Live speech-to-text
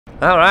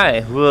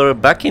Alright, we're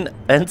back in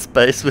End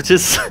Space, which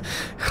is...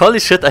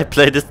 holy shit, I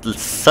played it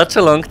such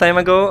a long time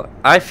ago.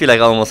 I feel like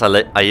almost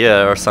a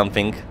year or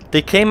something.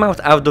 They came out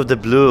of the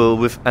blue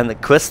with a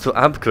quest to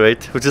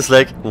upgrade, which is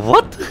like,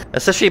 what?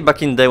 Especially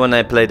back in the day when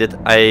I played it,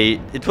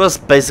 it was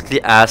basically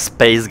a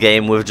space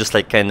game with just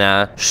like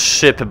kinda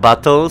ship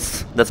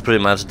battles. That's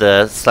pretty much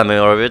the summary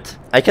of it.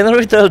 I can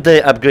already tell they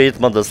upgraded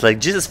models,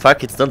 like Jesus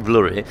fuck, it's not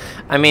blurry.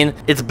 I mean,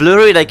 it's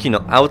blurry like, you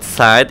know,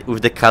 outside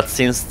with the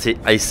cutscenes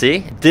I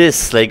see.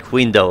 This like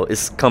window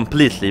is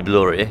completely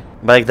blurry.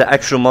 But like the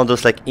actual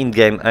models like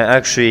in-game are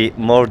actually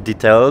more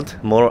detailed,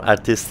 more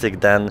artistic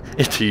than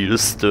it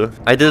used to.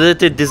 I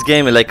deleted this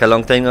game like a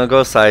long time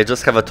ago, so I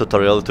just have a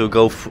tutorial to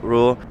go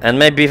through. And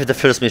maybe the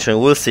first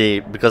mission, we'll see,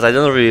 because I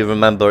don't really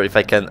remember if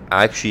I can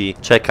actually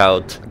check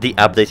out the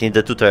update in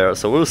the tutorial,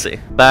 so we'll see.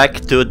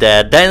 Back to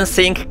the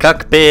dancing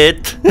cockpit.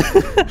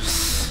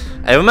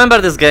 I remember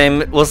this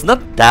game was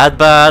not that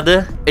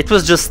bad, it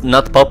was just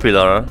not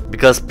popular,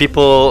 because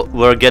people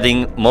were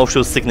getting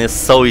motion sickness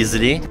so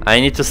easily. I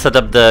need to set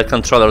up the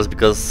controllers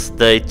because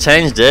they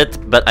changed it,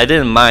 but I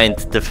didn't mind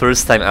the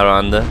first time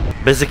around.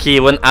 Basically,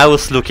 when I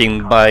was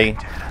looking, my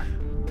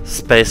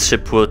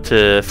spaceship would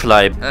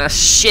fly. Ah,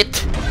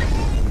 shit!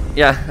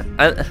 Yeah,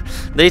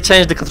 they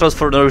changed the controls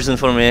for no reason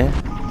for me.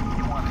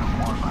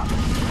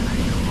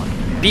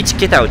 Bitch,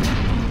 get out!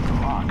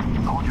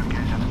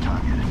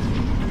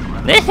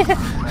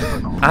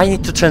 I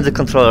need to change the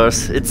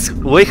controllers. It's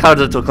way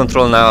harder to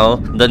control now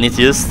than it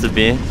used to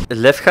be.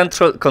 Left hand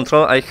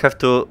control I have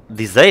to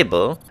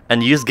disable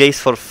and use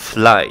gaze for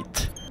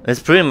flight. It's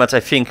pretty much,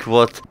 I think,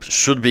 what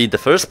should be in the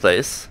first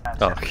place.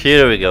 Oh,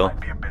 here we go.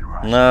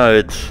 Now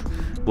it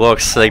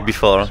works like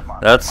before.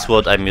 That's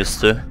what I'm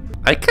used to.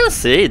 I can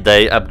see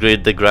they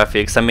upgrade the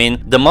graphics. I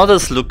mean, the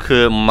models look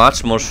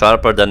much more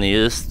sharper than it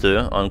used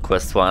to on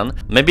Quest 1.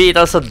 Maybe it's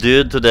also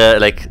due to the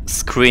like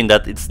screen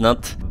that it's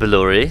not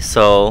blurry,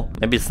 so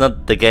maybe it's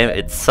not the game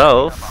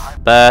itself,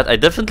 but I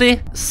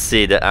definitely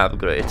see the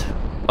upgrade.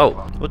 Oh,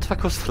 what the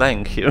fuck was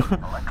flying here?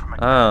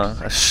 Ah,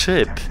 a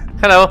ship.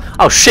 Hello.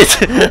 Oh shit!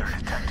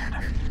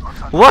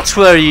 Watch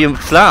where you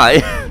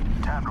fly.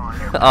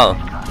 Oh.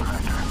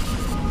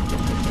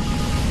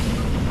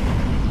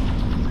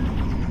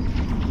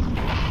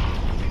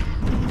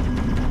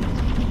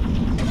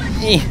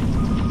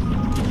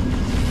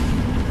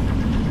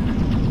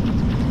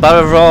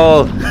 Barrel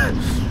roll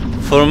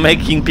for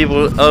making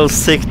people all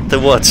sick to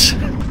watch.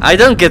 I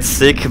don't get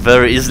sick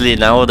very easily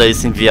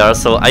nowadays in VR,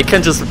 so I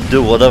can just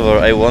do whatever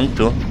I want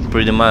to,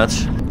 pretty much.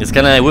 It's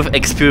kinda with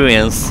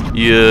experience,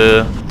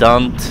 you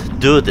don't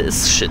do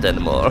this shit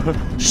anymore.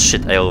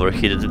 Shit, I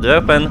overheated the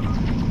weapon.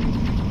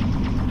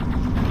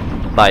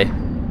 Bye.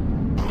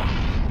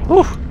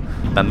 Whew.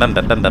 Bam bam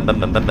bam bam bam bam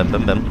bam bam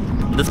bam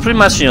bam. That's pretty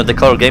much, you know, the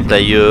core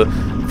gameplay. You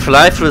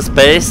fly through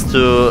space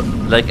to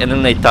like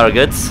eliminate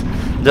targets.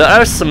 There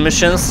are some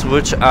missions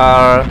which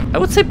are, I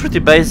would say, pretty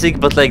basic,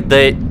 but like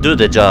they do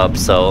the job.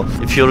 So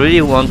if you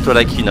really want to,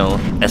 like, you know,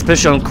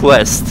 especially on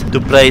Quest,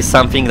 to play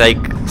something like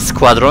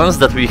Squadrons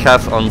that we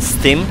have on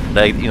Steam,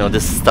 like, you know,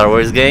 this Star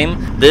Wars game,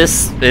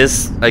 this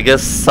is, I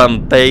guess,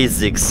 some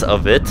basics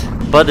of it,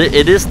 but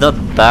it is not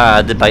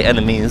bad by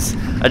any means.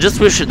 I just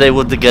wish they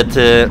would get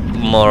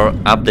more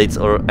updates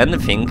or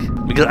anything,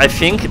 because I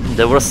think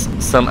there was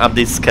some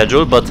updates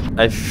scheduled, but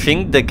I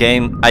think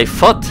I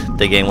thought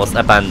the game was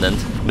abandoned.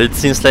 But it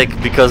seems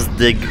like because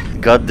they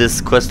got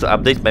this quest to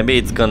update, maybe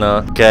it's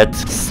gonna get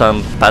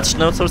some patch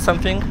notes or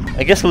something.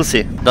 I guess we'll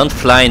see. Don't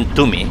fly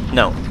into me,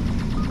 no.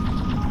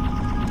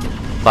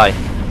 Bye.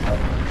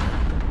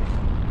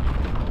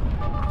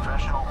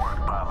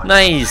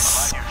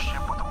 Nice!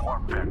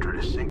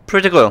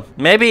 Pretty cool.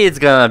 Maybe it's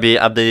gonna be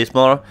updated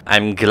more.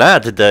 I'm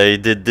glad they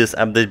did this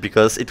update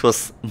because it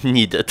was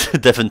needed,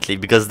 definitely,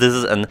 because this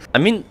is I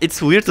mean,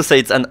 it's weird to say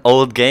it's an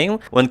old game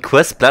when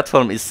Quest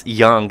platform is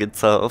young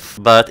itself,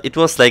 but it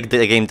was like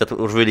the game that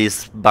was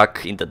released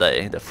back in the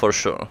day, for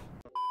sure.